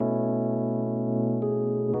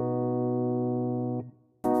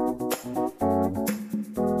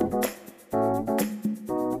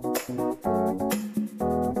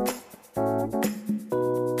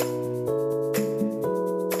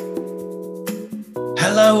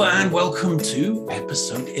Hello and welcome to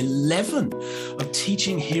episode 11 of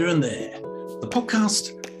Teaching Here and There, the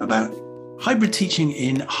podcast about hybrid teaching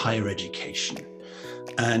in higher education.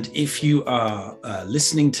 And if you are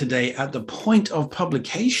listening today at the point of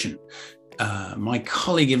publication, my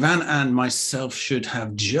colleague Ivan and myself should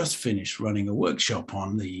have just finished running a workshop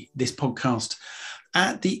on this podcast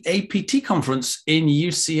at the APT conference in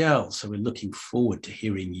UCL. So we're looking forward to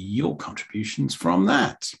hearing your contributions from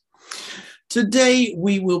that. Today,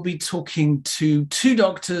 we will be talking to two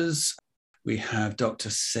doctors. We have Dr.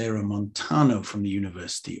 Sarah Montano from the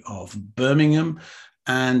University of Birmingham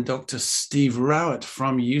and Dr. Steve Rowett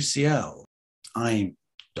from UCL. I'm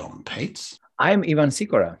Don Pates. I'm Ivan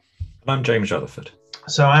Sikora. And I'm James Rutherford.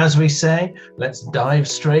 So as we say, let's dive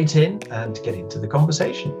straight in and get into the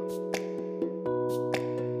conversation.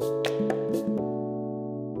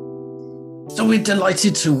 So we're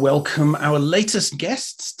delighted to welcome our latest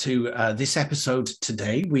guests to this episode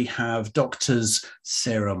today. We have Doctors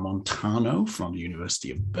Sarah Montano from the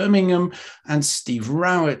University of Birmingham and Steve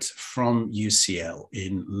Rowett from UCL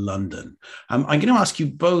in London. I'm going to ask you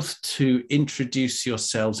both to introduce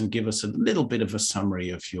yourselves and give us a little bit of a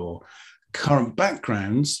summary of your current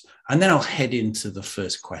backgrounds, and then I'll head into the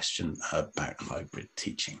first question about hybrid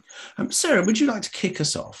teaching. Sarah, would you like to kick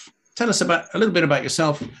us off? Tell us a little bit about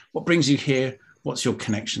yourself. What brings you here? What's your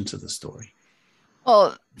connection to the story?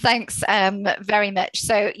 Well, thanks very much.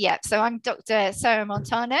 So I'm Dr. Sarah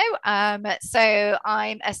Montano. So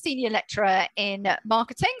I'm a senior lecturer in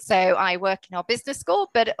marketing. So I work in our business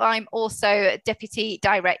school, but I'm also Deputy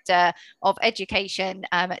Director of Education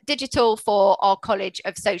Digital for our College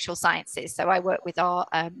of Social Sciences. So I work with our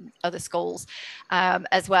other schools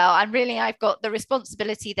as well. And really, I've got the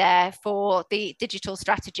responsibility there for the digital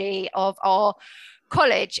strategy of our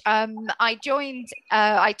college.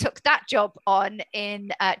 I took that job on in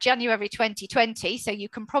January 2020. So you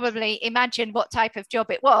can probably imagine what type of job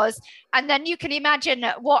it was. And then you can imagine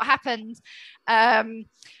what happened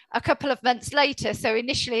a couple of months later. So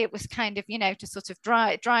initially it was kind of, to sort of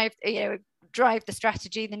drive the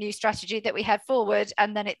strategy, the new strategy that we had forward.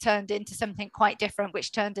 And then it turned into something quite different,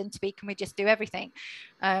 which turned into can we just do everything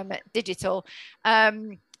digital?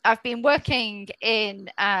 I've been working in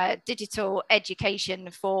digital education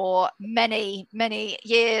for many, many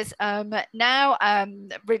years now.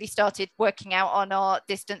 Really started working out on our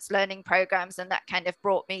distance learning programs, and that kind of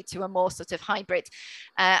brought me to a more sort of hybrid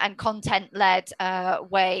and content-led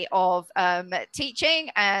way of teaching.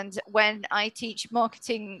 And when I teach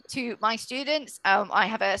marketing to my students, I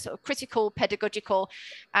have a sort of critical pedagogical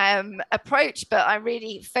approach, but I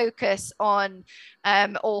really focus on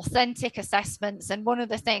authentic assessments. And one of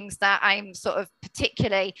the things that I'm sort of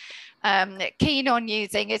particularly keen on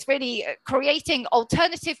using is really creating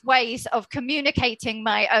alternative ways of communicating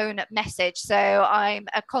my own message. So I'm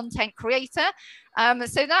a content creator.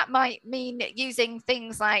 So that might mean using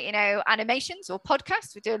things like, animations or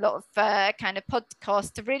podcasts. We do a lot of kind of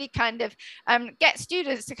podcasts to really kind of get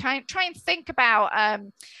students to kind of try and think about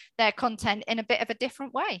their content in a bit of a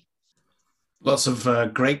different way. Lots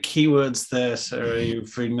of great keywords there, Sarah.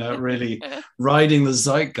 You've been really riding the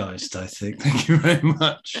zeitgeist, I think. Thank you very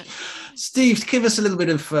much. Steve, give us a little bit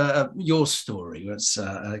of your story. Let's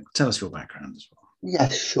tell us your background as well.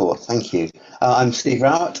 Yes, sure. Thank you. I'm Steve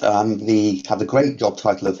Rowett. I have the great job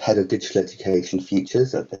title of Head of Digital Education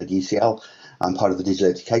Futures at UCL. I'm part of the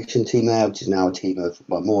digital education team there, which is now a team of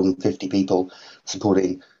more than 50 people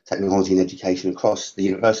supporting technology and education across the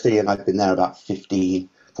university. And I've been there about 15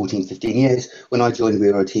 years. When I joined,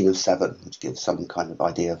 we were a team of 7, which gives some kind of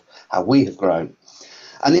idea of how we have grown.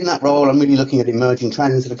 And in that role, I'm really looking at emerging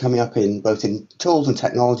trends that are coming up in both in tools and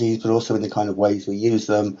technologies, but also in the kind of ways we use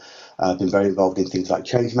them. I've been very involved in things like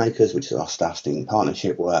Changemakers, which is our staff doing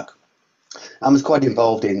partnership work. I was quite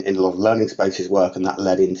involved in a lot of learning spaces work, and that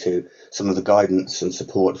led into some of the guidance and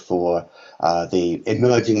support for the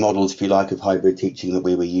emerging models, if you like, of hybrid teaching that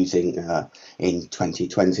we were using in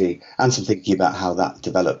 2020, and some thinking about how that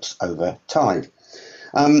develops over time.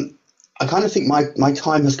 I kind of think my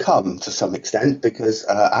time has come to some extent, because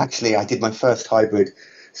actually I did my first hybrid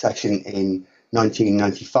session in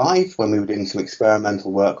 1995 when we were doing some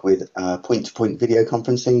experimental work with point-to-point video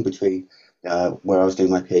conferencing between where I was doing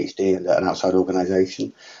my PhD and an outside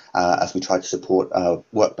organisation as we tried to support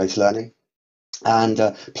work-based learning, and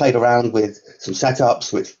played around with some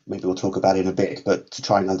setups, which maybe we'll talk about in a bit, but to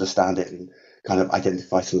try and understand it and kind of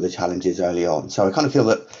identify some of the challenges early on. So I kind of feel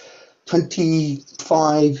that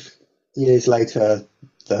 25 years later,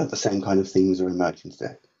 the same kind of things are emerging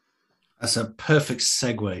today. That's a perfect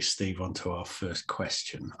segue, Steve, onto our first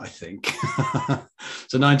question, I think.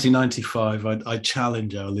 So 1995, I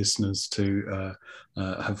challenge our listeners to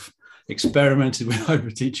have experimented with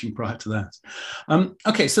hybrid teaching prior to that.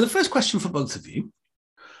 Okay, so the first question for both of you.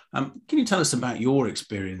 Can you tell us about your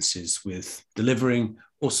experiences with delivering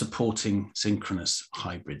or supporting synchronous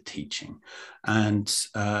hybrid teaching? And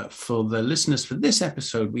for the listeners for this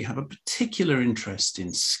episode, we have a particular interest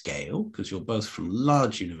in scale, because you're both from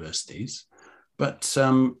large universities, but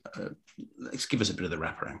let's give us a bit of the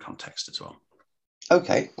wraparound context as well.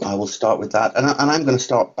 Okay, I will start with that, and I'm going to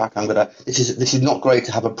start back. This is not great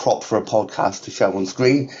to have a prop for a podcast to show on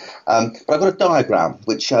screen, but I've got a diagram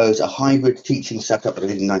which shows a hybrid teaching setup that I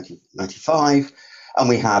did in 1995, and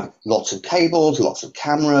we have lots of cables, lots of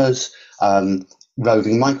cameras,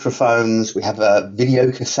 roving microphones. We have a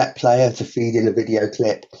video cassette player to feed in a video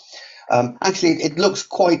clip. Actually, it looks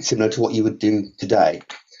quite similar to what you would do today.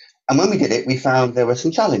 And when we did it, we found there were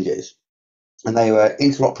some challenges. And they were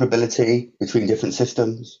interoperability between different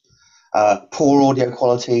systems, poor audio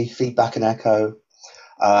quality, feedback and echo.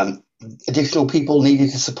 Additional people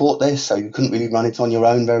needed to support this, so you couldn't really run it on your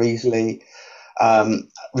own very easily.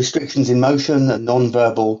 Restrictions in motion and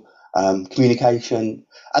non-verbal communication.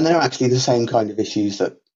 And they're actually the same kind of issues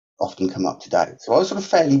that often come up today. So I was sort of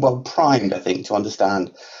fairly well primed, I think, to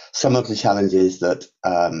understand some of the challenges that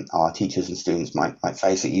our teachers and students might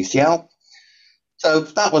face at UCL. So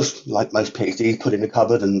that was, like most PhDs, put in a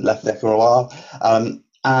cupboard and left there for a while.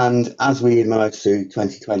 And as we emerged through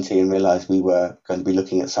 2020 and realised we were going to be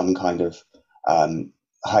looking at some kind of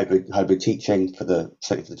hybrid teaching certainly for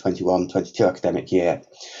the 21-22 academic year,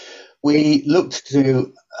 we looked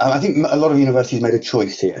to, I think a lot of universities made a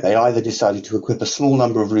choice here. They either decided to equip a small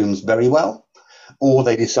number of rooms very well, or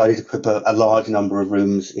they decided to equip a large number of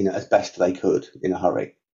rooms as best they could in a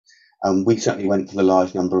hurry. We certainly went for the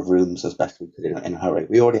large number of rooms as best we could in a hurry.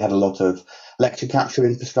 We already had a lot of lecture capture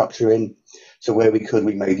infrastructure in, so where we could,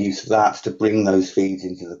 we made use of that to bring those feeds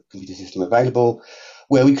into the computer system available.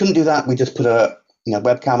 Where we couldn't do that, we just put a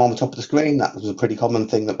webcam on the top of the screen. That was a pretty common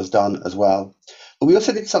thing that was done as well. But we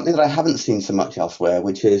also did something that I haven't seen so much elsewhere,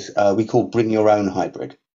 which is we called Bring Your Own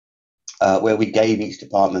Hybrid, where we gave each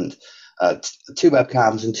department 2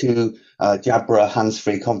 webcams and 2 Jabra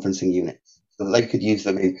hands-free conferencing units. So that they could use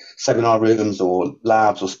them in seminar rooms or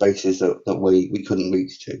labs or spaces that we couldn't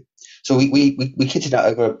reach to. So we kitted out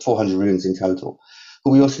over 400 rooms in total.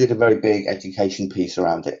 But we also did a very big education piece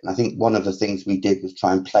around it. And I think one of the things we did was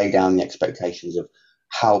try and play down the expectations of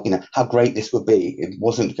how great this would be. It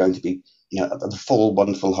wasn't going to be the full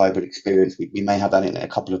wonderful hybrid experience. We may have that in a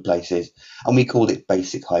couple of places, and we called it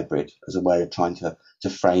basic hybrid as a way of trying to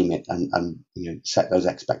frame it and set those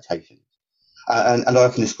expectations. And I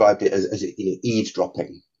often described it as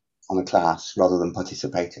eavesdropping on a class rather than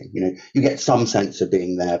participating. You get some sense of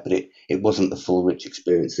being there, but it wasn't the full rich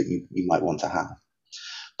experience that you might want to have.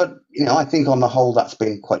 But I think on the whole that's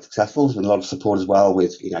been quite successful. There's been a lot of support as well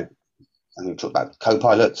with and we talk about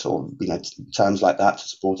co-pilots or terms like that to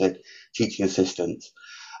support it, teaching assistants.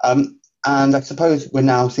 And I suppose we're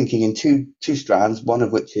now thinking in two strands, one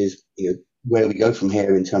of which is where we go from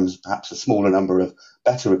here in terms of perhaps a smaller number of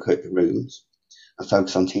better equipped rooms and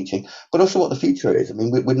focus on teaching, but also what the future is. I mean,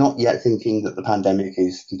 we're not yet thinking that the pandemic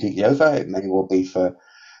is completely over. It may well be for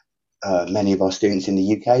many of our students in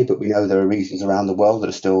the UK, but we know there are regions around the world that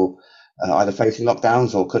are still either facing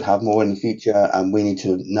lockdowns or could have more in the future, and we need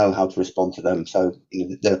to know how to respond to them. So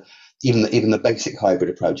even the basic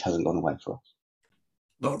hybrid approach hasn't gone away for us.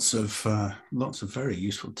 Lots of very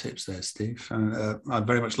useful tips there, Steve. And I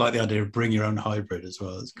very much like the idea of bring your own hybrid as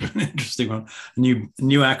well. It's an interesting one. A new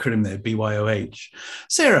acronym there, BYOH.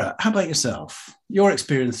 Sarah, how about yourself? Your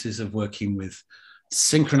experiences of working with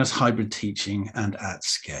synchronous hybrid teaching and at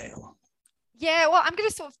scale. Yeah, well, I'm going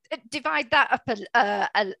to sort of divide that up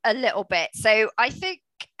a little bit. So I think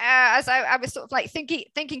as I was sort of like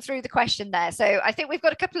thinking through the question there. So I think we've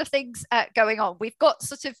got a couple of things going on. We've got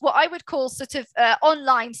sort of what I would call sort of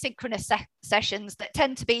online synchronous sessions that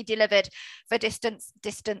tend to be delivered for distance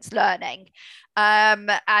learning.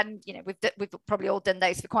 And we've probably all done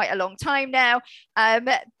those for quite a long time now.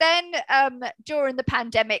 Then during the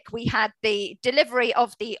pandemic, we had the delivery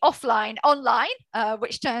of the offline online,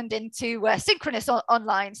 which turned into synchronous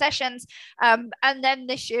online sessions. And then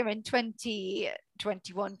this year in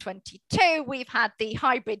 2021-22, we've had the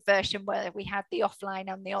hybrid version where we had the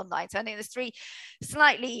offline and the online. So I think there's 3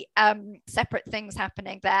 slightly separate things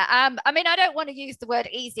happening there. I mean, I don't want to use the word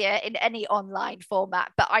easier in any online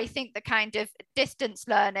format, but I think the kind of distance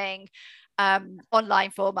learning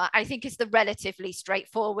online format, I think is the relatively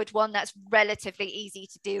straightforward one that's relatively easy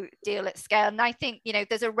to deal at scale. And I think, you know,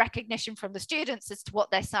 there's a recognition from the students as to what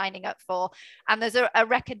they're signing up for, and there's a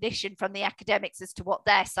recognition from the academics as to what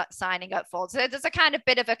they're signing up for. So there's a kind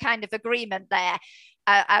of agreement there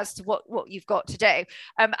as to what you've got to do.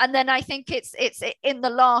 And then I think it's in the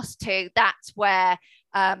last two, that's where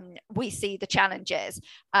we see the challenges.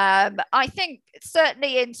 I think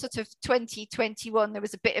certainly in sort of 2021, there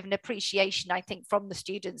was a bit of an appreciation, I think, from the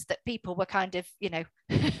students that people were kind of, you know,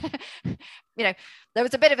 there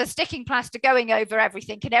was a bit of a sticking plaster going over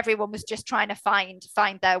everything, and everyone was just trying to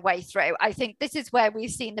find their way through. I think this is where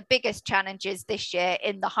we've seen the biggest challenges this year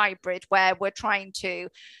in the hybrid, where we're trying to,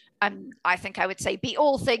 I think I would say, be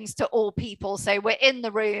all things to all people. So we're in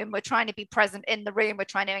the room, we're trying to be present in the room, we're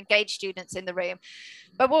trying to engage students in the room,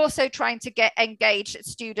 but we're also trying to engage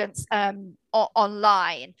students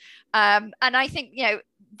online. And I think, you know,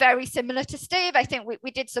 very similar to Steve, I think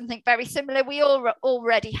we did something very similar. We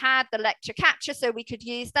already had the lecture capture, so we could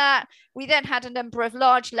use that. We then had a number of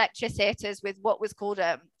large lecture theatres with what was called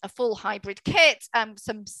a full hybrid kit,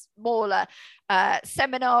 some smaller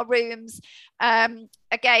seminar rooms.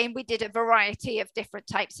 Again, we did a variety of different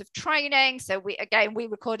types of training. So we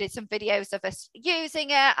recorded some videos of us using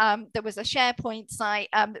it. There was a SharePoint site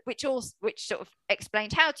which sort of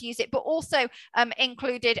explained how to use it, but also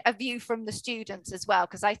included a view from the students as well,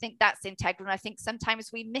 because I think that's integral. And I think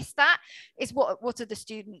sometimes we miss that, is what are the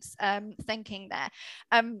students thinking there.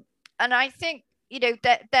 And I think, you know,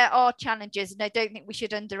 that there are challenges, and I don't think we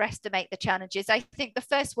should underestimate the challenges. I think the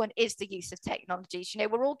first one is the use of technologies. You know,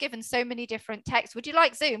 we're all given so many different texts. Would you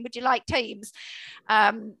like Zoom? Would you like Teams?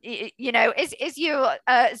 You know, is your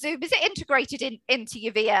Zoom, is it integrated into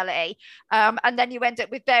your VLE? And then you end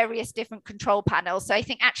up with various different control panels. So I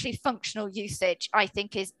think actually functional usage, I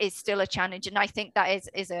think, is still a challenge, and I think that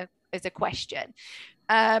is a question.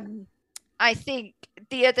 I think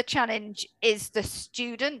the other challenge is the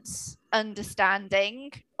students'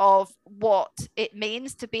 understanding of what it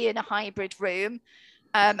means to be in a hybrid room.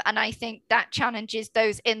 And I think that challenges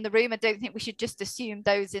those in the room. I don't think we should just assume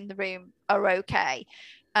those in the room are okay.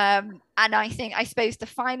 And I suppose the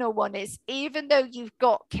final one is, even though you've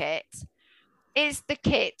got kit, is the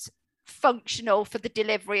kit functional for the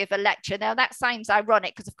delivery of a lecture? Now that sounds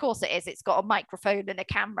ironic, because of course it is, it's got a microphone and a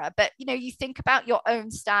camera, but you know, you think about your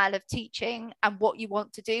own style of teaching and what you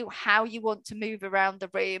want to do, how you want to move around the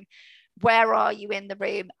room, where are you in the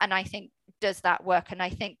room, and I think, does that work? And I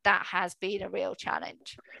think that has been a real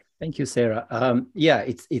challenge. Thank you, Sarah. Yeah,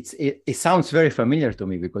 it sounds very familiar to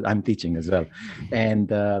me, because I'm teaching as well,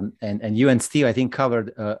 and you and Steve, I think,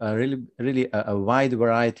 covered a really wide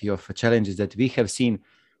variety of challenges that we have seen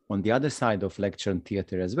on the other side of lecture and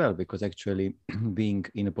theater as well, because actually being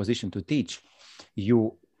in a position to teach,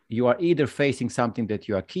 you are either facing something that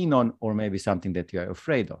you are keen on, or maybe something that you are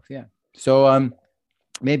afraid of. Yeah. So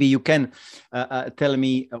maybe you can tell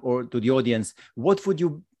me, or to the audience, what would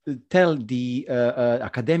you tell the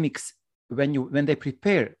academics when they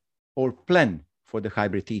prepare or plan for the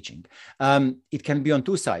hybrid teaching? It can be on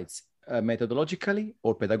two sides, methodologically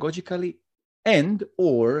or pedagogically, and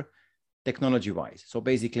or technology-wise. So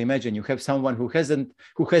basically, imagine you have someone who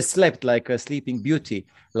has slept like a sleeping beauty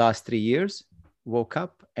last 3 years, woke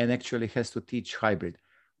up and actually has to teach hybrid.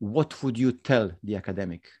 What would you tell the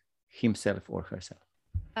academic, himself or herself?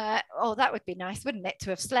 Oh, that would be nice, wouldn't it,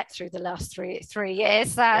 to have slept through the last three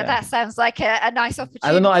years? That sounds like a nice opportunity.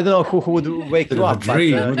 I don't know who would wake you up.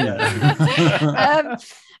 Dream,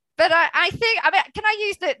 But I think, I mean, can I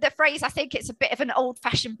use the phrase, I think it's a bit of an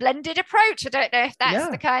old-fashioned blended approach. I don't know if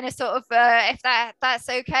that's the kind of sort of, if that's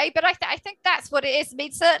okay, but I think that's what it is. I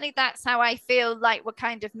mean, certainly that's how I feel like we're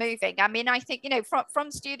kind of moving. I mean, I think, you know,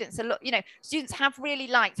 from students, a lot, you know, students have really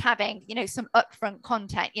liked having, you know, some upfront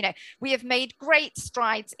content. You know, we have made great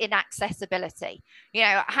strides in accessibility. You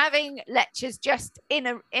know, having lectures just in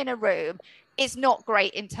a room is not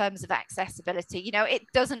great in terms of accessibility. You know, it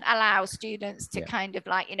doesn't allow students to kind of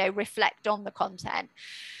like, you know, reflect on the content.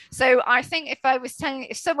 So I think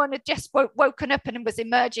if someone had just woken up and was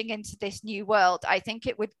emerging into this new world, I think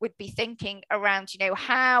it would be thinking around, you know,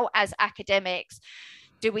 how as academics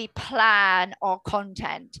do we plan our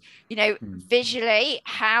content? You know, visually,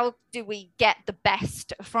 how do we get the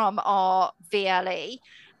best from our VLE?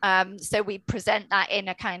 So we present that in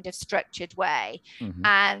a kind of structured way.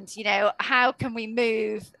 And, you know, how can we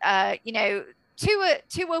move, you know,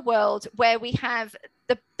 to a world where we have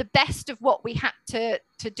the best of what we had to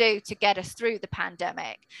do to get us through the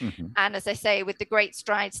pandemic. Mm-hmm. And as I say, with the great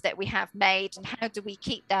strides that we have made, and how do we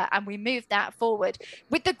keep that and we move that forward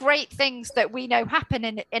with the great things that we know happen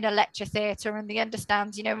in a lecture theatre, and the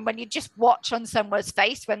understand, you know, when you just watch on someone's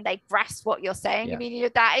face when they grasp what you're saying. Yeah. I mean, you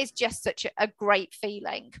know, that is just such a great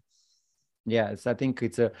feeling. Yes, I think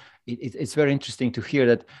it's very interesting to hear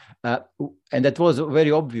that, and that was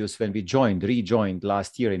very obvious when we rejoined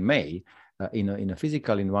last year in May, in a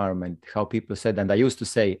physical environment, how people said, and I used to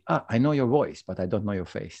say, I know your voice, but I don't know your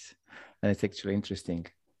face. And it's actually interesting.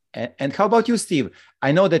 And how about you, Steve?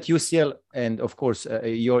 I know that UCL, and of course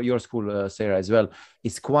your school, Sarah, as well,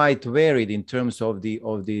 is quite varied in terms of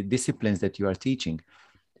the disciplines that you are teaching.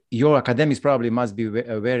 Your academics probably must be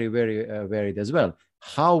very, very varied as well.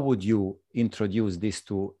 How would you introduce this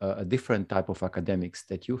to a different type of academics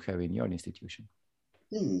that you have in your institution?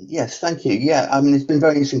 Yes, thank you. Yeah, I mean, it's been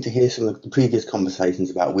very interesting to hear some of the previous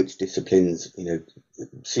conversations about which disciplines, you know,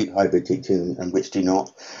 suit hybrid teaching and which do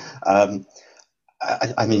not.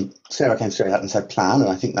 I mean, Sarah came straight out and said plan, and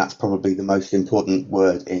I think that's probably the most important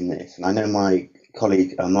word in this. And I know my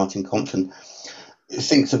colleague Martin Compton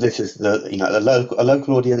thinks of this as a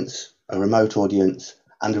local audience, a remote audience,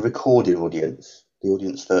 and a recorded audience, the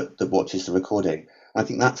audience that watches the recording. I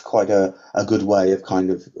think that's quite a good way of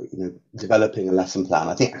kind of, you know, developing a lesson plan.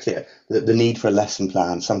 I think actually the need for a lesson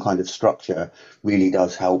plan, some kind of structure, really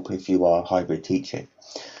does help if you are hybrid teaching.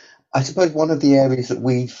 I suppose one of the areas that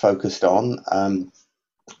we focused on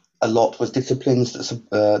a lot was disciplines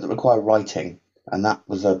that require writing, and that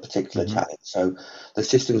was a particular challenge. So the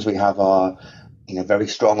systems we have are, you know, very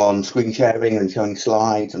strong on screen sharing and showing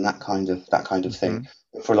slides and that kind of thing.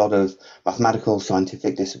 But for a lot of mathematical,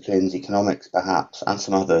 scientific disciplines, economics perhaps, and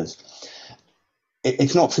some others,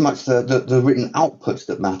 it's not so much the written output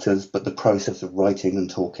that matters, but the process of writing and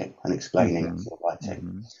talking and explaining and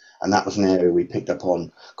writing. And that was an area we picked up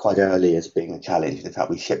on quite early as being a challenge. In fact,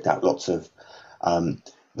 we shipped out lots of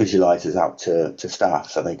visualizers out to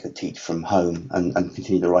staff so they could teach from home and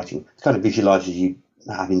continue the writing. It's kind of visualizers you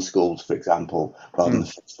have in schools, for example, rather than the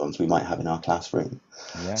fixed ones we might have in our classroom.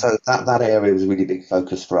 Yeah. So that area was a really big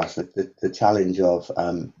focus for us, the challenge of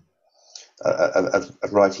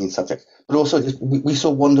writing subjects, but also just we saw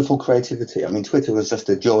wonderful creativity. I mean, Twitter was just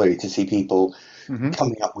a joy to see people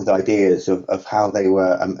coming up with ideas of how they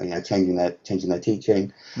were changing their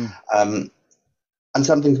teaching. And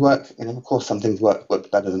some things work, you know, of course, some things work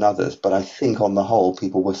better than others, but I think on the whole,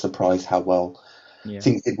 people were surprised how well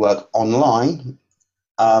things did work online.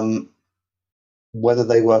 Whether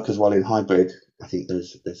they work as well in hybrid, I think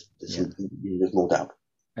there's more doubt.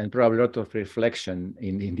 And probably a lot of reflection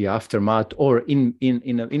in the aftermath, or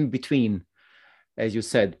in between, as you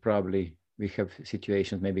said. Probably we have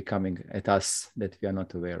situations maybe coming at us that we are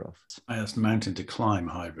not aware of. Highest mountain to climb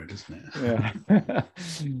hybrid, isn't it? Yeah.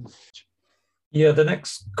 Yeah. The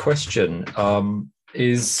next question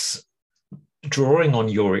is drawing on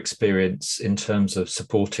your experience in terms of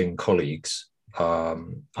supporting colleagues.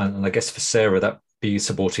 And I guess for Sarah, that be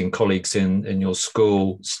supporting colleagues in your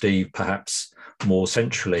school, Steve, perhaps more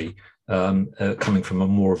centrally, coming from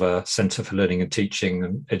more of a Centre for Learning and Teaching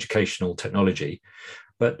and Educational Technology.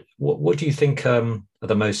 But what do you think are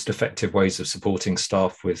the most effective ways of supporting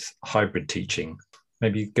staff with hybrid teaching?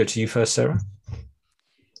 Maybe go to you first, Sarah.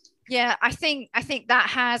 Yeah, I think that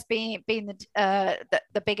has been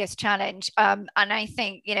the biggest challenge, and I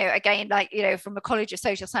think, you know, again, like, you know, from a College of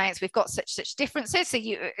Social Science, we've got such differences. So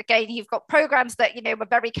you've got programs that, you know, are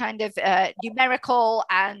very kind of numerical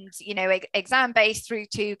and, you know, exam based, through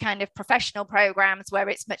to kind of professional programs where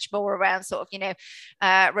it's much more around sort of, you know,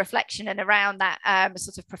 reflection and around that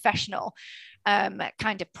sort of professional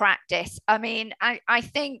kind of practice. I mean, I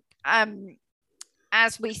think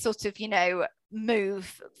as we sort of, you know,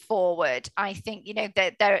 move forward, I think, you know,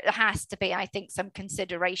 that there has to be, I think, some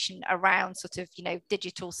consideration around sort of, you know,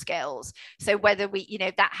 digital skills. So whether we, you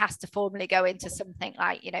know, that has to formally go into something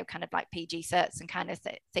like, you know, kind of like PG certs and kind of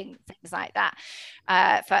things like that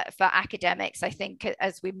for academics. I think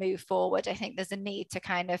as we move forward, I think there's a need to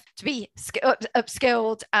kind of to be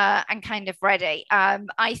upskilled and kind of ready.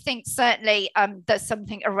 I think certainly there's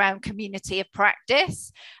something around community of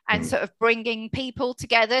practice and sort of bringing people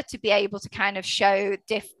together to be able to kind of show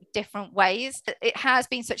different ways. It has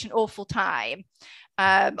been such an awful time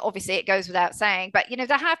Obviously it goes without saying, but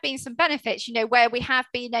there have been some benefits, where we have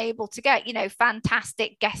been able to get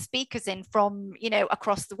fantastic guest speakers in from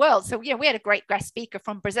across the world. So we had a great guest speaker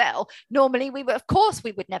from Brazil. Normally we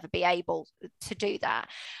would never be able to do that,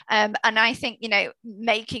 and I think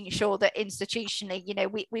making sure that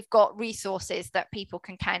institutionally we've got resources that people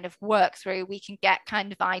can kind of work through. We can get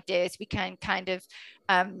kind of ideas, we can kind of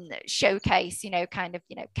showcase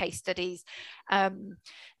case studies,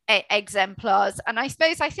 exemplars. And I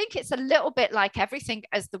think it's a little bit like everything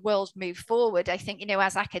as the world moves forward. I think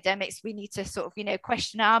as academics we need to sort of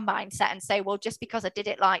question our mindset and say, well, just because I did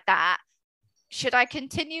it like that, should I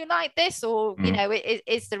continue like this, or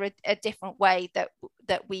is there a different way that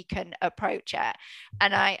we can approach it?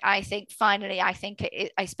 And I think finally, I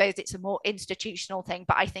suppose it's a more institutional thing,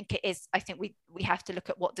 but I think we have to look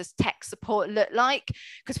at what does tech support look like,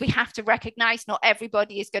 because we have to recognize not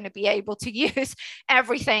everybody is going to be able to use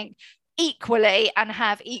everything equally and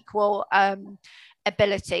have equal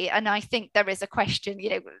ability. And I think there is a question,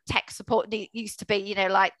 tech support used to be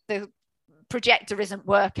like the projector isn't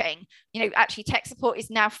working. Actually tech support is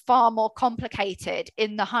now far more complicated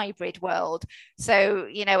in the hybrid world. So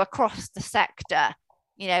across the sector,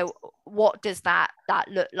 what does that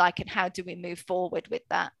look like, and how do we move forward with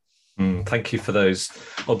that? Thank you for those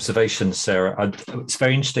observations, Sarah. It's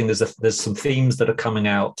very interesting. There's some themes that are coming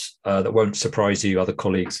out that won't surprise you. Other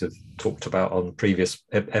colleagues have talked about on previous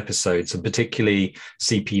episodes, and particularly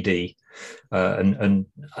CPD. And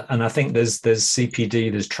I think there's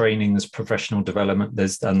CPD, there's training, there's professional development,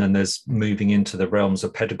 and then there's moving into the realms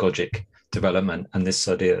of pedagogic development. And this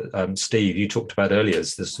idea, Steve, you talked about earlier,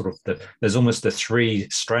 is there's almost the three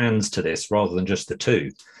strands to this rather than just the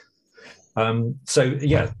two. So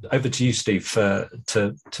yeah, over to you, Steve,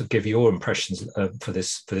 to give your impressions for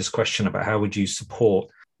this question about how would you support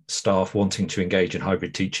staff wanting to engage in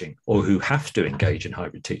hybrid teaching, or who have to engage in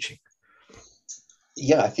hybrid teaching.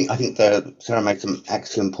 Yeah, I think Sarah made some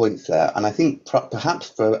excellent points there, and I think perhaps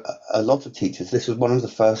for a lot of teachers, this was one of the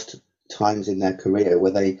first times in their career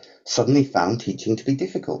where they suddenly found teaching to be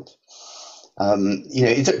difficult.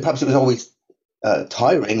 Perhaps it was always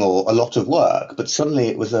tiring or a lot of work, but suddenly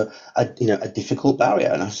it was a difficult barrier.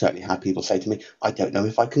 And I certainly had people say to me, "I don't know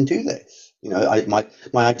if I can do this." My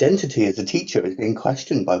identity as a teacher is being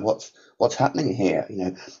questioned by what's happening here.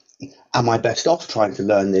 Am I best off trying to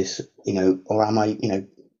learn this, or am I,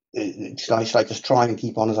 should I just try and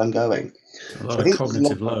keep on as I'm going? A lot of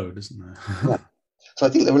cognitive load, isn't there? Yeah. So I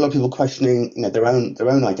think there were a lot of people questioning, their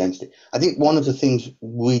own identity. I think one of the things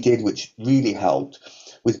we did, which really helped,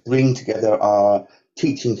 was bring together our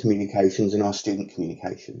teaching communications and our student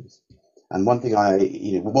communications. And one thing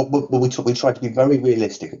we tried to be very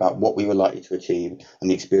realistic about what we were likely to achieve and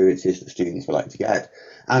the experiences that students were likely to get,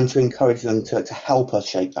 and to encourage them to help us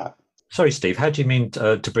shape that. Sorry, Steve, how do you mean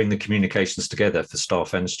to bring the communications together for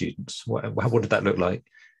staff and students? What did that look like?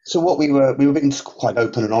 So what we were being quite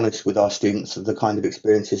open and honest with our students of the kind of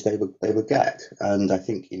experiences they would get, and I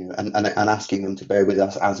think and asking them to bear with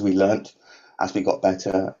us as we learnt, as we got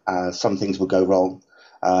better. Some things would go wrong,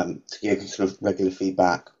 to give sort of regular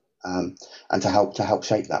feedback. And to help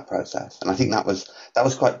shape that process. And I think that was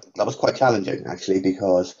quite challenging, actually,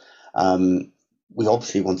 because we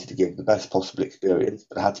obviously wanted to give the best possible experience,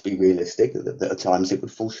 but it had to be realistic that at times it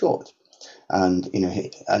would fall short. And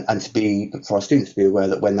and for our students to be aware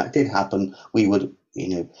that when that did happen, we would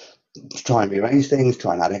try and rearrange things,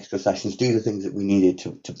 try and add extra sessions, do the things that we needed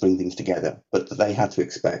to bring things together, but that they had to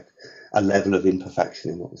expect a level of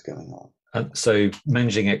imperfection in what was going on. And so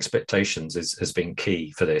managing expectations has been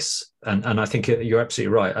key for this. And I think you're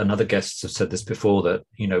absolutely right. And other guests have said this before, that,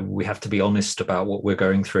 we have to be honest about what we're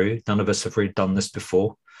going through. None of us have really done this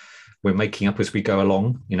before. We're making up as we go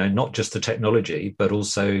along, not just the technology, but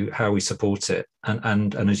also how we support it.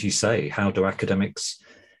 And as you say, how do academics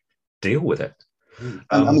deal with it?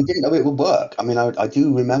 And we didn't know it would work. I mean, I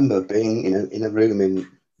do remember being in a room in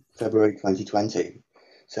February 2020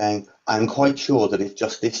 saying, I'm quite sure that if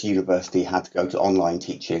just this university had to go to online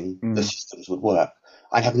teaching, the systems would work.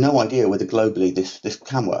 I have no idea whether globally this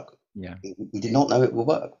can work. Yeah, we did not know it would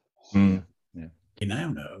work. Yeah. You now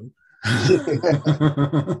know.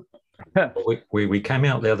 we came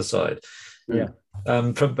out the other side. Yeah.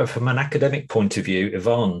 From an academic point of view,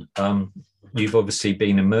 Yvonne, you've obviously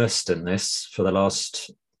been immersed in this for the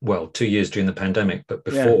last 2 years during the pandemic, but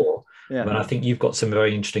before. Yeah. And I think you've got some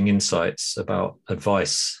very interesting insights about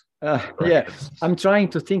advice. I'm trying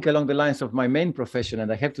to think along the lines of my main profession,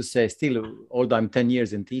 and I have to say, still, although I'm 10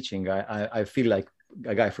 years in teaching, I feel like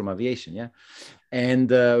a guy from aviation. Yeah,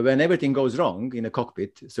 and when everything goes wrong in a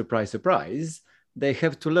cockpit, surprise, surprise, they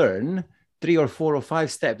have to learn 3 or 4 or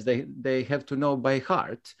 5 steps they have to know by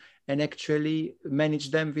heart and actually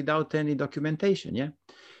manage them without any documentation. Yeah.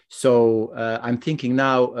 So I'm thinking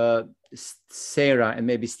now, Sarah and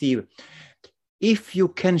maybe Steve, if you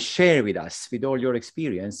can share with us, with all your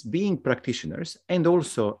experience, being practitioners and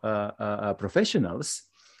also professionals,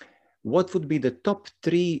 what would be the top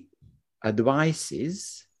 3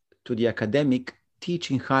 advices to the academic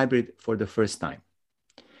teaching hybrid for the first time?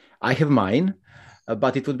 I have mine,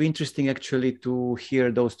 but it would be interesting actually to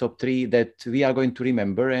hear those top 3 that we are going to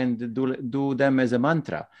remember and do them as a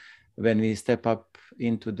mantra when we step up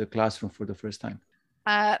into the classroom for the first time.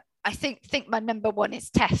 I think my number 1 is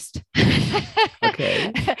test.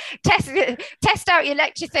 Okay. Test out your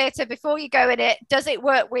lecture theatre before you go in it. Does it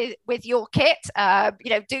work with your kit?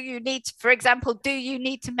 Do you need, for example,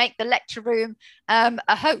 to make the lecture room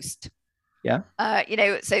a host? Yeah.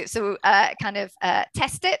 So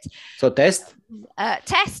test it. So test.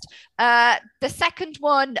 Test. The second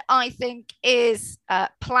one, I think, is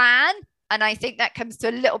plan. And I think that comes to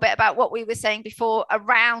a little bit about what we were saying before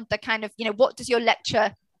around the kind of, what does your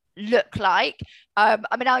lecture look like?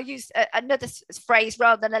 I'll use another phrase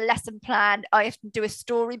rather than a lesson plan. I often do a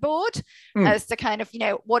storyboard as to kind of,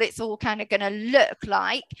 what it's all kind of going to look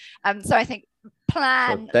like. So I think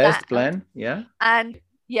plan. So test, plan, yeah. And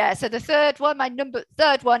yeah, so the third one,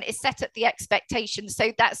 third one is set up the expectations.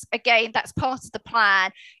 So that's part of the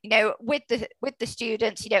plan, with the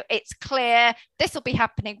students, it's clear this will be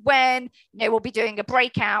happening when, we'll be doing a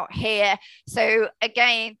breakout here. So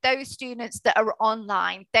again, those students that are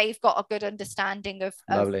online, they've got a good understanding of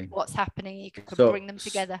what's happening. You can bring them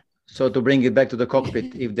together. So to bring it back to the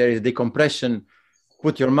cockpit, if there is decompression,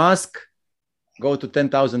 put your mask, go to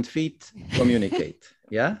 10,000 feet, communicate.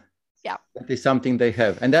 Yeah. Yeah, that is something they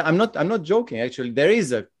have, and I'm not joking. Actually, there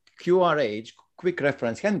is a QRH, quick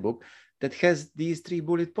reference handbook, that has these 3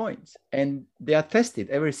 bullet points, and they are tested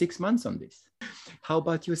every 6 months on this. How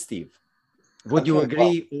about you, Steve? Would you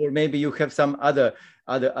agree, or maybe you have some other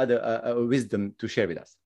wisdom to share with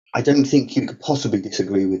us? I don't think you could possibly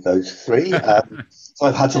disagree with those 3. So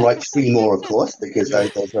I've had to write 3 more, of course, because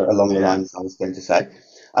those are along the lines I was going to say.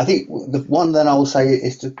 I think the one that I will say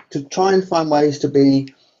is to try and find ways to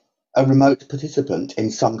be a remote participant in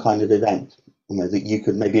some kind of event, that you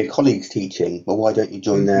could, maybe a colleague's teaching, but why don't you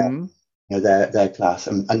join their class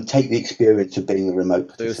and take the experience of being a remote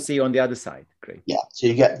participant. So you see on the other side. Great. Yeah. So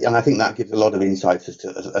you get, and I think that gives a lot of insights as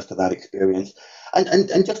to that experience.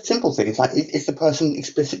 And just simple things like, is the person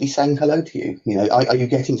explicitly saying hello to you? Are you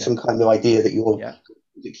getting some kind of idea that you're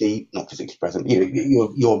not physically present,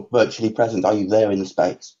 you're virtually present? Are you there in the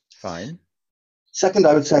space? Fine. Second,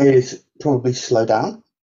 I would say is probably slow down.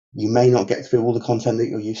 You may not get through all the content that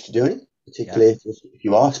you're used to doing, particularly if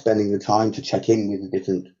you are spending the time to check in with the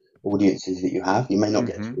different audiences that you have. You may not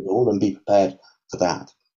get through it all, and be prepared for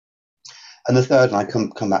that. And the third, and I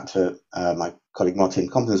come back to my colleague Martin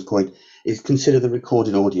Compton's point, is consider the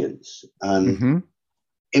recorded audience.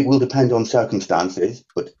 It will depend on circumstances,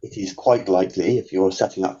 but it is quite likely, if you're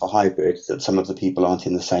setting up for hybrid, that some of the people aren't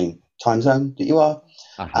in the same time zone that you are,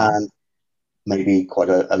 and maybe quite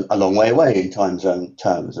a long way away in time zone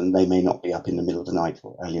terms, and they may not be up in the middle of the night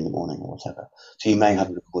or early in the morning or whatever. So you may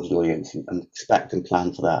have a recorded audience and expect and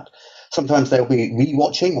plan for that. Sometimes they'll be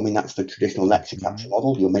re-watching. That's the traditional lecture capture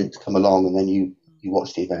model. You're meant to come along and then you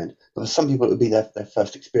watch the event. But for some people, it would be their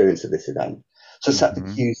first experience of this event. So set the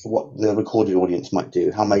cues for what the recorded audience might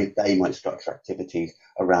do, how they might structure activities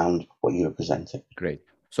around what you are presenting. Great.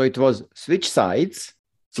 So it was switch sides.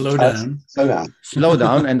 Slow down. Slow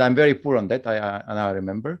down. And I'm very poor on that. I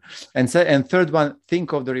remember. And third one,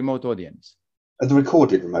 think of the remote audience. The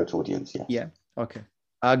recorded remote audience, yes. Yeah. Okay.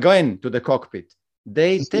 Going to the cockpit.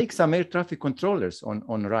 They take some air traffic controllers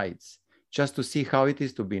on rides just to see how it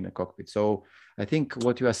is to be in a cockpit. So I think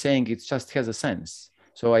what you are saying, it just has a sense.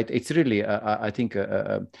 So it's really, I think,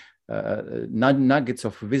 nuggets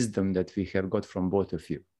of wisdom that we have got from both of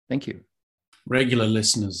you. Thank you. Regular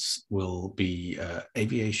listeners will be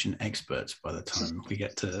aviation experts by the time we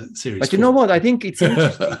get to series. But you know what? I think it's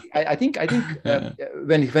interesting. I think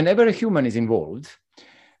whenever a human is involved,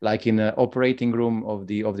 like in an operating room of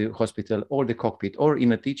the hospital or the cockpit or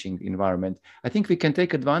in a teaching environment, I think we can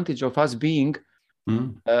take advantage of us being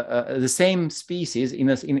the same species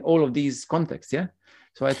in all of these contexts. Yeah.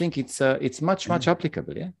 So I think it's much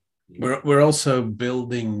applicable. Yeah. We're also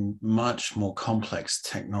building much more complex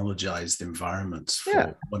technologized environments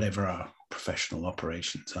for whatever our professional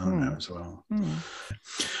operations, aren't there, as well?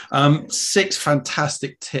 6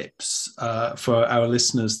 fantastic tips for our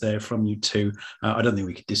listeners there from you two. I don't think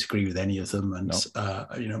we could disagree with any of them, and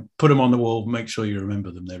put them on the wall, make sure you remember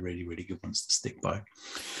them. They're really, really good ones to stick by.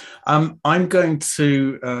 I'm going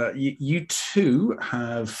to, you two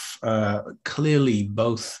have clearly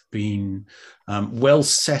both been well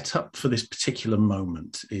set up for this particular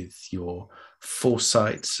moment with your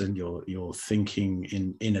foresights and your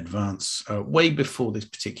thinking in advance, way before this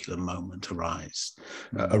particular moment arose.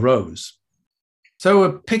 So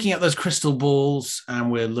we're picking up those crystal balls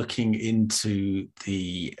and we're looking into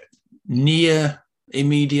the near,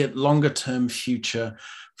 immediate, longer term future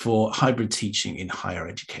for hybrid teaching in higher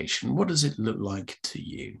education. What does it look like to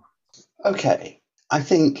you? Okay, I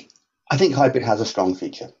think hybrid has a strong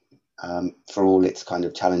future for all its kind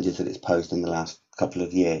of challenges that it's posed in the last couple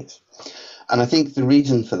of years. And I think the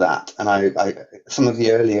reason for that, and I some of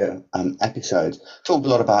the earlier episodes talked a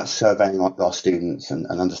lot about surveying our students and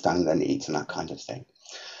understanding their needs and that kind of thing.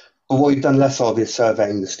 But what we've done less of is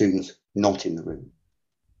surveying the students not in the room,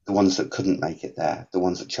 the ones that couldn't make it there, the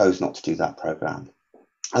ones that chose not to do that programme.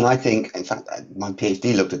 And I think, in fact, my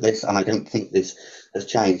PhD looked at this, and I don't think this has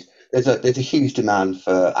changed. There's a huge demand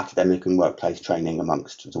for academic and workplace training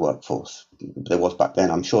amongst the workforce. There was back then.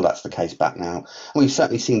 I'm sure that's the case back now. And we've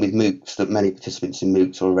certainly seen with MOOCs that many participants in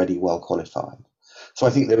MOOCs are already well qualified. So I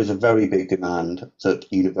think there is a very big demand that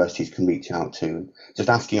universities can reach out to. Just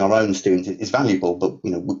asking our own students is valuable, but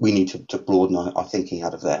we need to broaden our thinking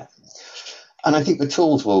out of there. And I think the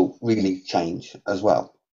tools will really change as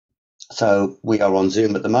well. So we are on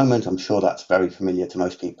Zoom at the moment. I'm sure that's very familiar to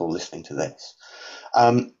most people listening to this.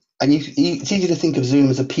 And it's easy to think of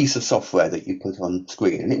Zoom as a piece of software that you put on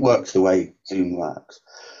screen, and it works the way Zoom works.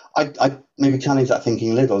 I maybe challenge that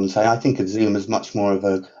thinking a little and say I think of Zoom as much more of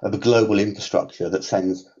a global infrastructure that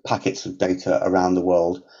sends packets of data around the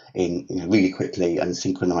world in really quickly and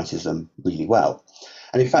synchronizes them really well.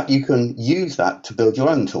 And in fact, you can use that to build your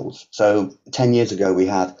own tools. So 10 years ago, we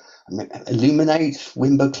had Illuminate,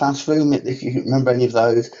 Wimber Classroom, if you remember any of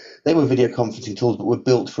those. They were video conferencing tools, but were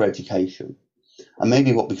built for education. And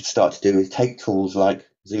maybe what we could start to do is take tools like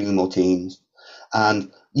Zoom or Teams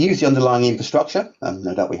and use the underlying infrastructure.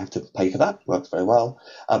 No doubt we have to pay for that, works very well,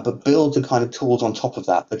 but build the kind of tools on top of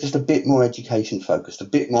that, but just a bit more education focused, a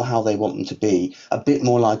bit more how they want them to be, a bit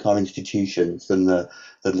more like our institutions than the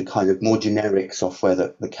kind of more generic software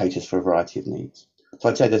that caters for a variety of needs. So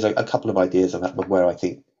I'd say there's a couple of ideas of where I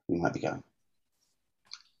think we might be going.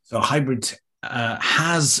 So hybrid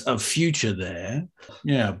has a future there.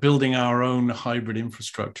 Yeah, building our own hybrid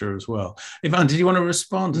infrastructure as well. Ivan, did you want to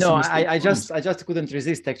respond? No, I just couldn't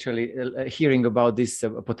resist actually hearing about this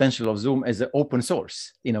potential of Zoom as an open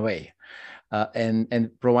source in a way,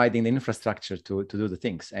 and providing the infrastructure to do the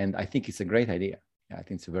things. And I think it's a great idea. Yeah, I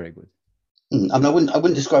think it's very good. I mean, I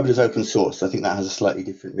wouldn't describe it as open source. I think that has a slightly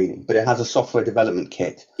different meaning, but it has a software development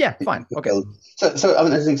kit. Yeah, fine. Okay. So I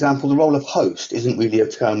mean, as an example, the role of host isn't really a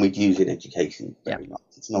term we'd use in education very much.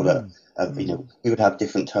 It's not we would have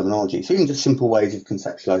different terminology. So even just simple ways of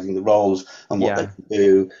conceptualizing the roles and what they can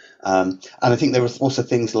do. And I think there are also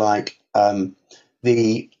things like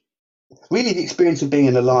the experience of being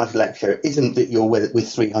in a large lecture isn't that you're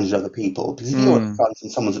with 300 other people, because if you're at the front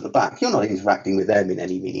and someone's at the back, you're not interacting with them in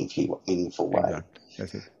any meaningful way. Exactly.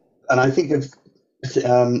 That's it. And I think of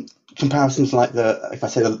comparisons like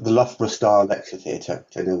the Loughborough Star Lecture Theatre,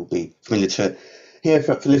 which I know will be familiar to here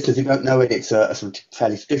for listeners who don't know it. It's a sort of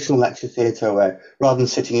fairly traditional lecture theatre where rather than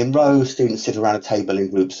sitting in rows, students sit around a table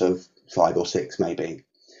in groups of 5 or 6 maybe,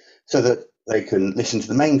 so that they can listen to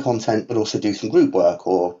the main content, but also do some group work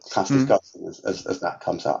or class discussion as that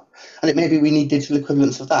comes up. And maybe we need digital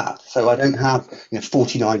equivalents of that. So I don't have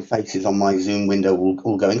 49 faces on my Zoom window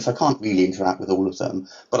all going, so I can't really interact with all of them.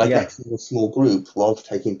 But I get to a small group whilst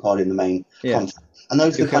taking part in the main content. And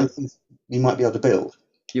those are the kind of things you might be able to build.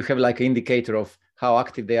 You have like an indicator of how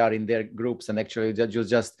active they are in their groups, and actually you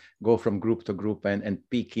just go from group to group and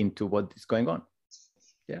peek into what is going on.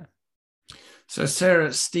 Yeah. So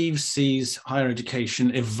Sarah, Steve sees higher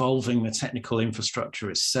education evolving the technical infrastructure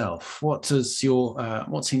itself. What's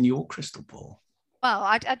in your crystal ball? Well,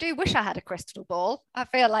 I do wish I had a crystal ball. I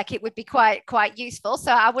feel like it would be quite useful.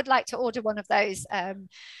 So I would like to order one of those,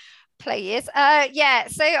 please. So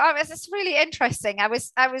it's really interesting. I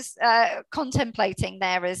was contemplating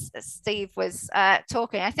there as Steve was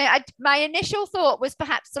talking. I think my initial thought was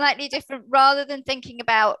perhaps slightly different. Rather than thinking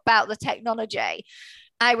about the technology,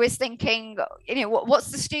 I was thinking,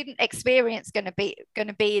 what's the student experience going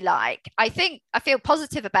to be like? I feel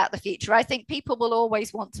positive about the future. I think people will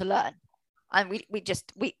always want to learn, and we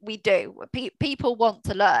do. People want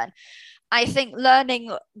to learn. I think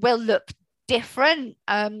learning will look different.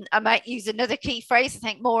 I might use another key phrase. I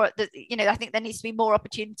think more at the, I think there needs to be more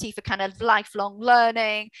opportunity for kind of lifelong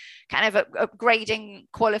learning, kind of upgrading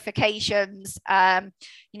qualifications,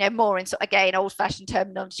 more in, again, old-fashioned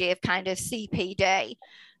terminology of kind of CPD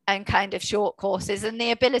and kind of short courses, and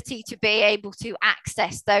the ability to be able to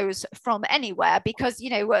access those from anywhere, because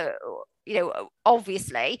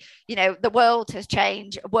obviously, the world has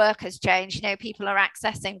changed, work has changed, people are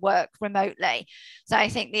accessing work remotely. So I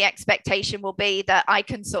think the expectation will be that I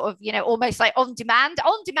can sort of, almost like on demand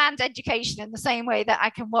education, in the same way that I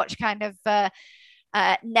can watch kind of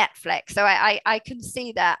Netflix. So I can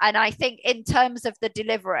see that. And I think in terms of the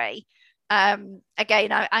delivery, again,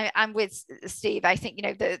 I'm with Steve. I think,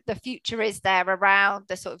 the future is there around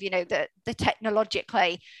the sort of, the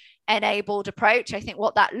technologically enabled approach. I think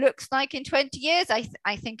what that looks like in 20 years,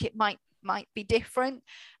 I think it might be different.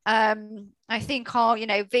 I think our,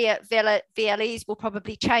 VLEs will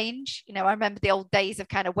probably change. I remember the old days of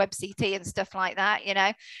kind of WebCT and stuff like that,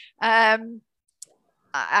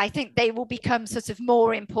 I think they will become sort of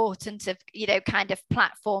more important of, kind of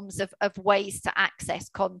platforms of ways to access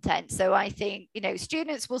content. So I think,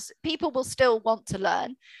 people will still want to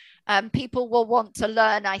learn. People will want to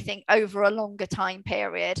learn, I think, over a longer time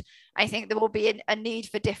period. I think there will be a need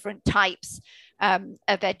for different types of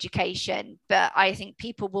education, but I think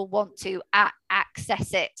people will want to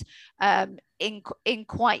access it in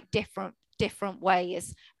quite different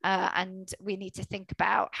ways. And we need to think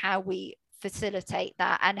about how we facilitate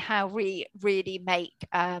that and how we really make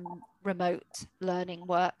remote learning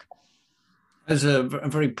work. There's a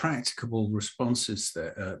very practicable responses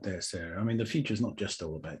there, Sarah. I mean, the future is not just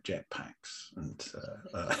all about jetpacks and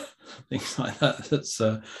things like that. That's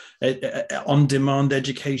on-demand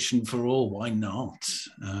education for all. Why not?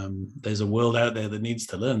 There's a world out there that needs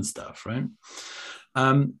to learn stuff, right?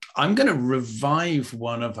 I'm going to revive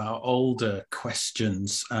one of our older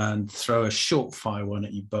questions and throw a short fire one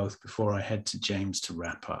at you both before I head to James to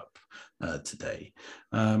wrap up today.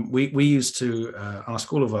 We used to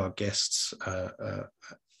ask all of our guests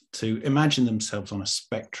to imagine themselves on a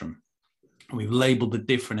spectrum. We've labeled the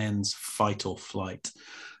different ends fight or flight.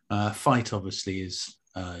 Fight obviously is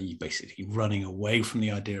you basically running away from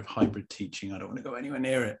the idea of hybrid teaching. I don't want to go anywhere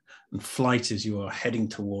near it. And flight is you are heading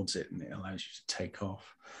towards it and it allows you to take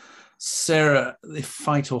off. Sarah, if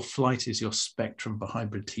fight or flight is your spectrum for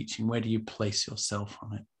hybrid teaching, where do you place yourself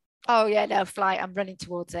on it? Oh yeah, no, flight. I'm running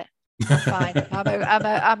towards it. I'm fine.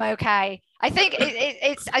 I'm okay. I think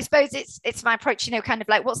it's I suppose it's my approach, kind of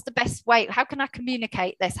like, what's the best way? How can I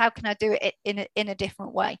communicate this? How can I do it in a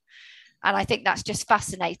different way? And I think that's just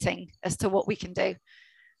fascinating as to what we can do.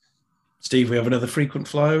 Steve, we have another frequent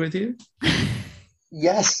flyer with you.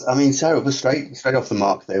 Yes, I mean, Sarah was straight off the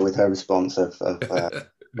mark there with her response of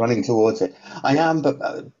running towards it. I am, but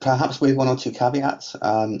perhaps with one or two caveats.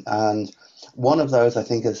 And one of those, I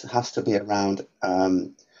think, has to be around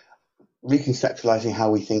reconceptualizing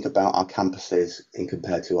how we think about our campuses in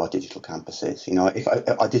compared to our digital campuses. If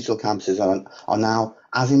our digital campuses are now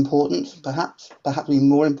as important, perhaps even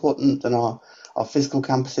more important than our physical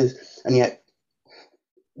campuses, and yet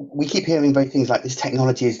we keep hearing things like this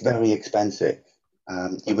technology is very expensive.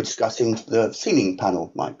 You were discussing the ceiling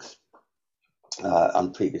panel mics on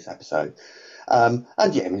the previous episode. And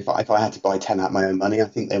yeah, if I had to buy 10 out of my own money, I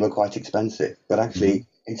think they were quite expensive. But actually,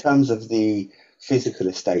 in terms of the physical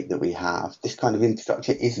estate that we have, this kind of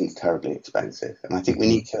infrastructure isn't terribly expensive. And I think we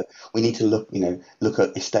need to look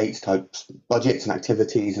at estates type budgets and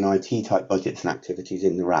activities and IT type budgets and activities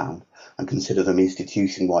in the round and consider them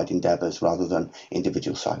institution-wide endeavours rather than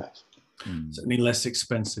individual silos. Certainly less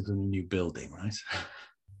expensive than a new building, right?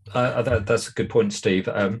 That's a good point, Steve.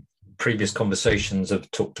 Previous conversations have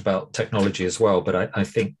talked about technology as well, but I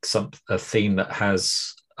think a theme that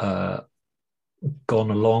has gone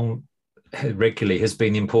along regularly has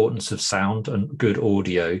been the importance of sound and good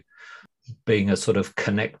audio being a sort of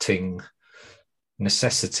connecting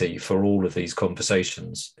necessity for all of these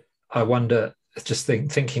conversations. I wonder, just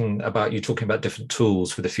thinking about you talking about different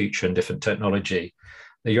tools for the future and different technology,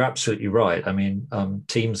 you're absolutely right. I mean,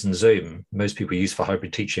 Teams and Zoom, most people use for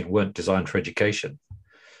hybrid teaching, weren't designed for education.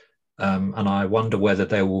 And I wonder whether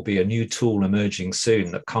there will be a new tool emerging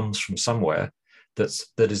soon that comes from somewhere that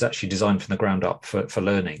is actually designed from the ground up for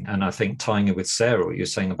learning. And I think tying in with Sarah, what you're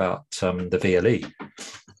saying about the VLE,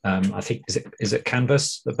 I think, is it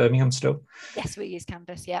Canvas at Birmingham still? Yes, we use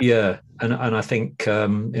Canvas, yeah. Yeah, and I think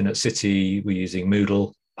at City, we're using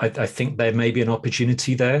Moodle. I think there may be an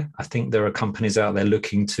opportunity there. I think there are companies out there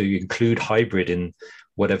looking to include hybrid in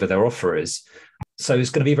whatever their offer is. So it's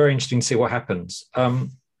going to be very interesting to see what happens.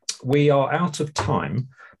 We are out of time,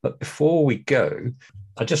 But before we go,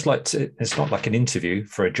 I'd just like to, it's not like an interview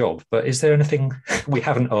for a job, but is there anything we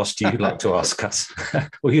haven't asked you you'd like to ask us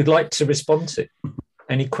or you'd like to respond to?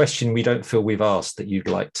 Any question we don't feel we've asked that you'd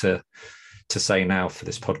like to say now for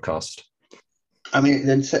this podcast? I mean,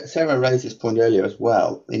 then Sarah raised this point earlier as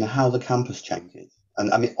well, how the campus changes.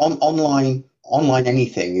 And I mean, online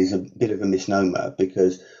anything is a bit of a misnomer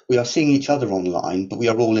because we are seeing each other online, but we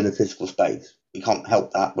are all in a physical space. We can't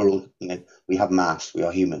help that. We're all, we have mass, we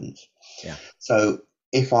are humans. Yeah. So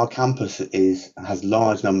if our campus has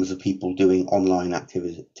large numbers of people doing online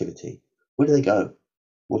activity, where do they go?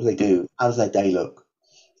 What do they do? How does their day look?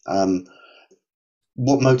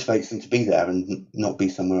 What motivates them to be there and not be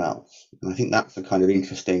somewhere else? And I think that's a kind of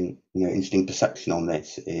interesting perception on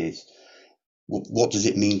this is what does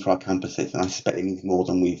it mean for our campuses? And I suspect it means more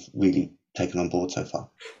than we've really taken on board so far.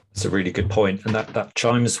 It's a really good point. And that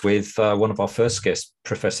chimes with one of our first guests,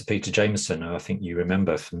 Professor Peter Jameson, who I think you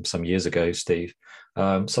remember from some years ago, Steve.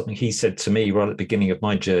 Something he said to me right at the beginning of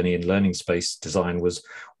my journey in learning space design was,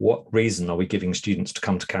 what reason are we giving students to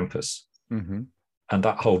come to campus? Mm-hmm. And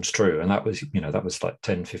that holds true. And that was like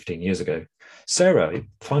 10, 15 years ago. Sarah,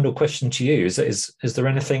 final question to you. Is there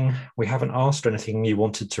anything we haven't asked or anything you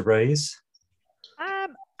wanted to raise?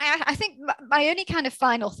 I think my only kind of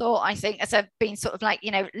final thought, I think, as I've been sort of like,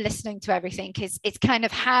 listening to everything is it's kind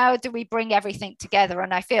of how do we bring everything together?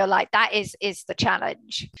 And I feel like that is the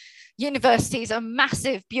challenge. Universities are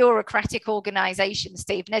massive bureaucratic organizations,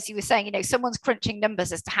 Steve. And as you were saying, someone's crunching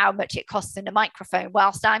numbers as to how much it costs in a microphone,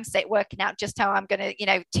 whilst I'm working out just how I'm going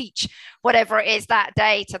to, teach whatever it is that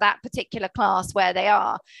day to that particular class where they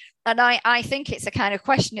are. And I think it's a kind of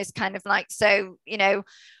question is kind of like, so,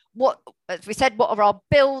 what, as we said, what are our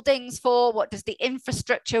buildings for? What does the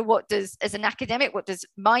infrastructure, as an academic, what does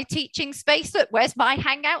my teaching space look? Where's my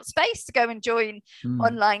hangout space to go and join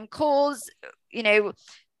online calls?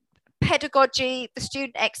 Pedagogy, the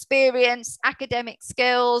student experience, academic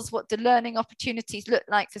skills, what do learning opportunities look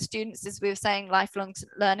like for students, as we were saying, lifelong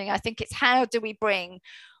learning. I think it's how do we bring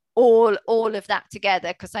all of that together,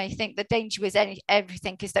 because I think the danger with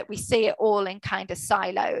everything is that we see it all in kind of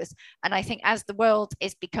silos. And I think as the world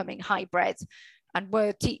is becoming hybrid and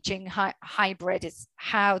we're teaching hybrid, is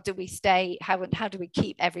how do we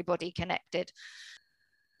keep everybody connected?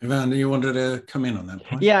 Ivan, you wanted to come in on that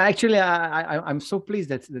point? Yeah, actually, I'm so pleased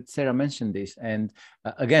that Sarah mentioned this. And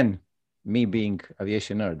again, me being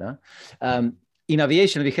aviation nerd, in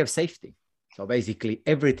aviation, we have safety. So basically,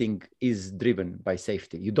 everything is driven by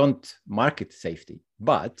safety. You don't market safety,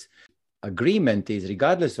 but agreement is,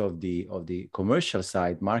 regardless of the commercial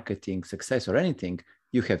side, marketing, success, or anything,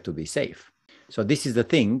 you have to be safe. So this is the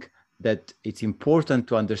thing that it's important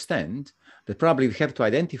to understand, that probably we have to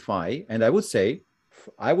identify. And I would say,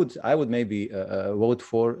 I would maybe vote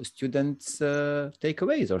for students'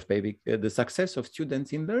 takeaways, or maybe the success of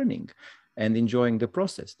students in learning and enjoying the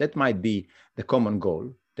process. That might be the common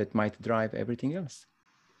goal that might drive everything else.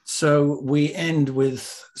 So we end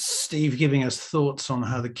with Steve giving us thoughts on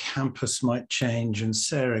how the campus might change, and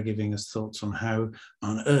Sarah giving us thoughts on how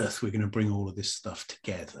on earth we're going to bring all of this stuff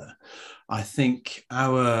together. I think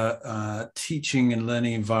our teaching and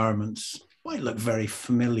learning environments might look very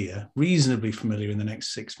familiar, reasonably familiar in the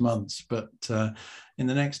next 6 months, but in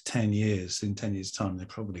the next 10 years, in 10 years' time, they're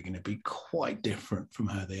probably going to be quite different from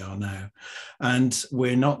how they are now. And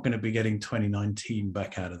we're not going to be getting 2019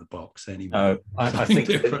 back out of the box anymore. I think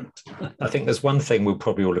different. I think there's one thing we'll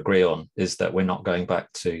probably all agree on, is that we're not going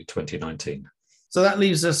back to 2019. So that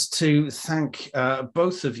leaves us to thank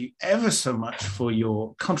both of you ever so much for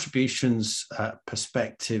your contributions,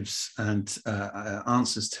 perspectives, and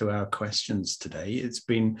answers to our questions today. It's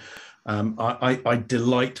been, I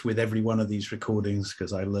delight with every one of these recordings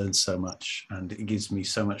because I learn so much, and it gives me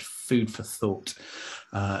so much food for thought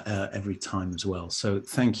every time as well. So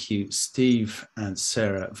thank you, Steve and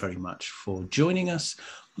Sarah, very much for joining us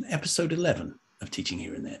on episode 11 of Teaching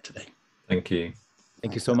Here and There today. Thank you.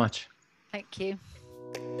 Thank you so much. Thank you.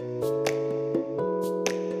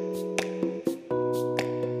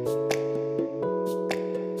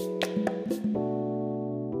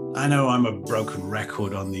 I know I'm a broken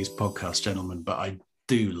record on these podcasts, gentlemen, but I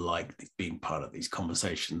do like being part of these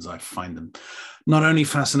conversations. I find them not only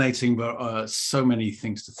fascinating, but so many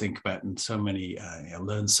things to think about, and so many, I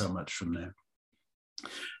learn so much from them.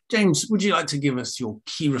 James, would you like to give us your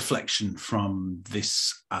key reflection from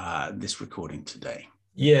this recording today?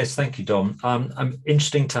 Yes, thank you, Dom.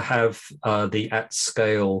 Interesting to have the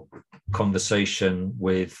at-scale conversation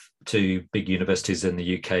with two big universities in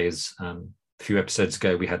the UK. As a few episodes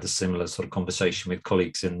ago, we had a similar sort of conversation with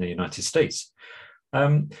colleagues in the United States.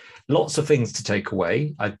 Lots of things to take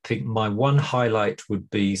away. I think my one highlight would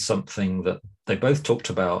be something that they both talked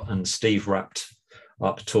about, and Steve wrapped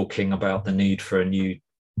up talking about the need for a new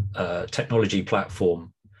technology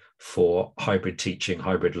platform for hybrid teaching,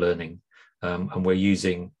 hybrid learning. And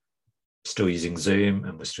we're still using Zoom,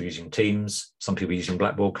 and we're still using Teams. Some people are using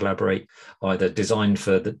Blackboard Collaborate, either designed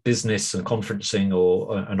for the business and conferencing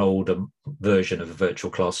or an older version of a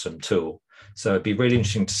virtual classroom tool. So it'd be really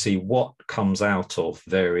interesting to see what comes out of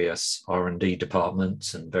various R&D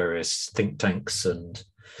departments and various think tanks and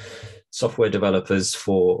software developers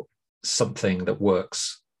for something that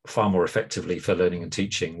works far more effectively for learning and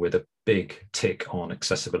teaching, with a big tick on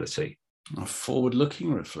accessibility. A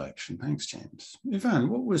forward-looking reflection. Thanks, James. Ivan,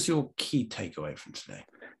 what was your key takeaway from today?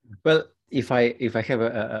 Well, if I have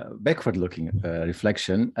a backward-looking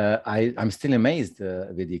reflection, I'm still amazed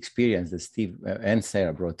with the experience that Steve and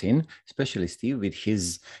Sarah brought in, especially Steve with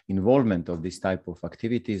his involvement of this type of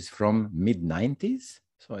activities from mid-90s.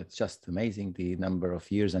 So it's just amazing the number of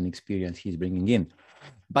years and experience he's bringing in.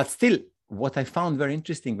 But still, what I found very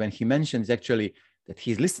interesting when he mentions actually that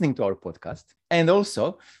he's listening to our podcast, and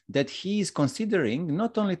also that he is considering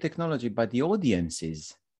not only technology, but the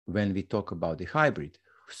audiences when we talk about the hybrid.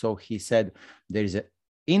 So he said there is an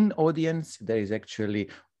in audience, there is actually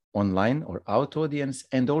online or out audience,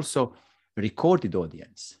 and also recorded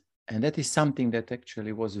audience. And that is something that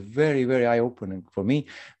actually was very, very eye-opening for me,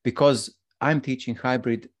 because I'm teaching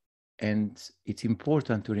hybrid, and it's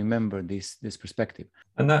important to remember this perspective.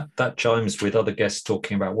 And that chimes with other guests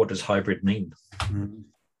talking about what does hybrid mean.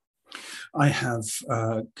 I have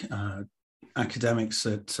academics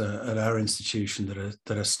at our institution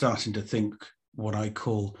that are starting to think what I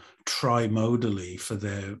call trimodally for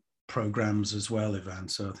their programs as well, Ivan.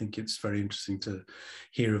 So I think it's very interesting to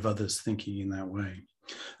hear of others thinking in that way.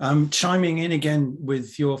 Chiming in again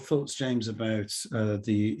with your thoughts, James, about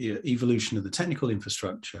the evolution of the technical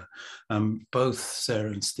infrastructure. Both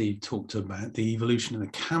Sarah and Steve talked about the evolution of the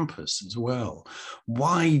campus as well.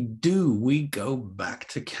 Why do we go back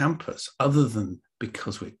to campus other than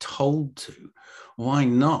because we're told to? Why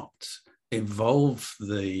not evolve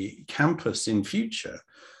the campus in future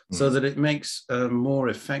so that it makes a more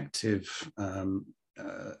effective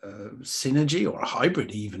synergy, or a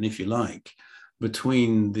hybrid even, if you like,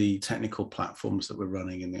 between the technical platforms that we're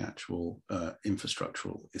running in the actual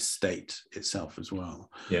infrastructural estate itself as well.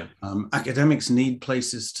 Yeah. Academics need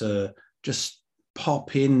places to just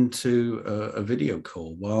pop into a video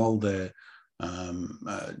call while they're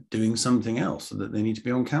doing something else that they need to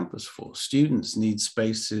be on campus for. Students need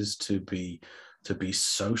spaces to be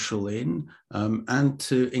social in, and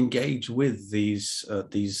to engage with these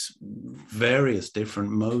various different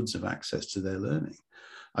modes of access to their learning.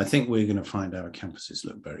 I think we're going to find our campuses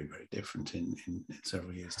look very, very different in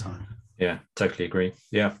several years' time. Yeah, totally agree.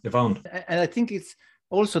 Yeah, Yvonne. And I think it's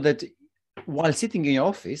also that while sitting in your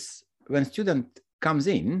office, when a student comes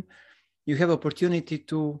in, you have opportunity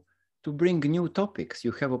to bring new topics.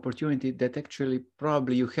 You have opportunity that actually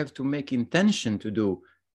probably you have to make intention to do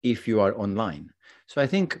if you are online. So I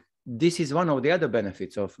think this is one of the other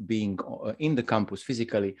benefits of being in the campus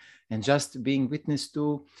physically, and just being witness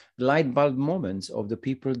to light bulb moments of the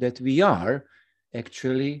people that we are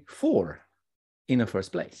actually for in the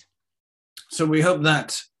first place. So we hope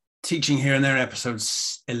that Teaching Here and There episode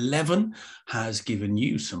 11 has given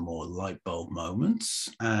you some more light bulb moments,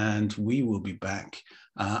 and we will be back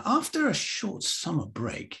after a short summer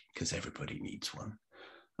break, because everybody needs one,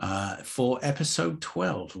 for episode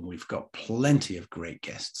 12, and we've got plenty of great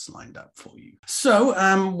guests lined up for you. So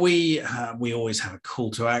we always have a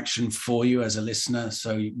call to action for you as a listener,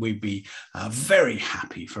 so we'd be very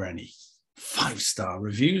happy for any 5-star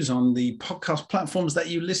reviews on the podcast platforms that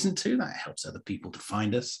you listen to. That helps other people to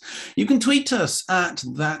find us. You can tweet us at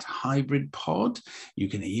 @HybridPod. You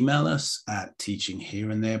can email us at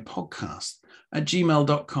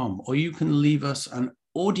teachinghereandtherepodcast@gmail.com, or you can leave us an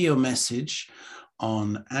audio message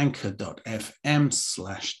on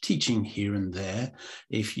anchor.fm/teaching here and there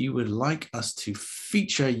if you would like us to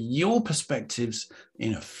feature your perspectives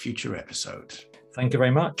in a future episode. Thank you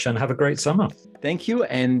very much, and have a great summer. Thank you,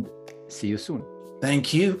 and see you soon.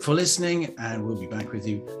 Thank you for listening, and we'll be back with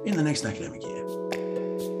you in the next academic year.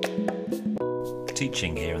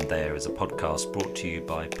 Teaching Here and There is a podcast brought to you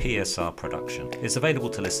by PSR Production. It's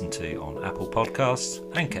available to listen to on Apple Podcasts,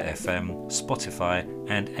 Anchor FM, Spotify,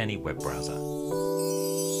 and any web browser.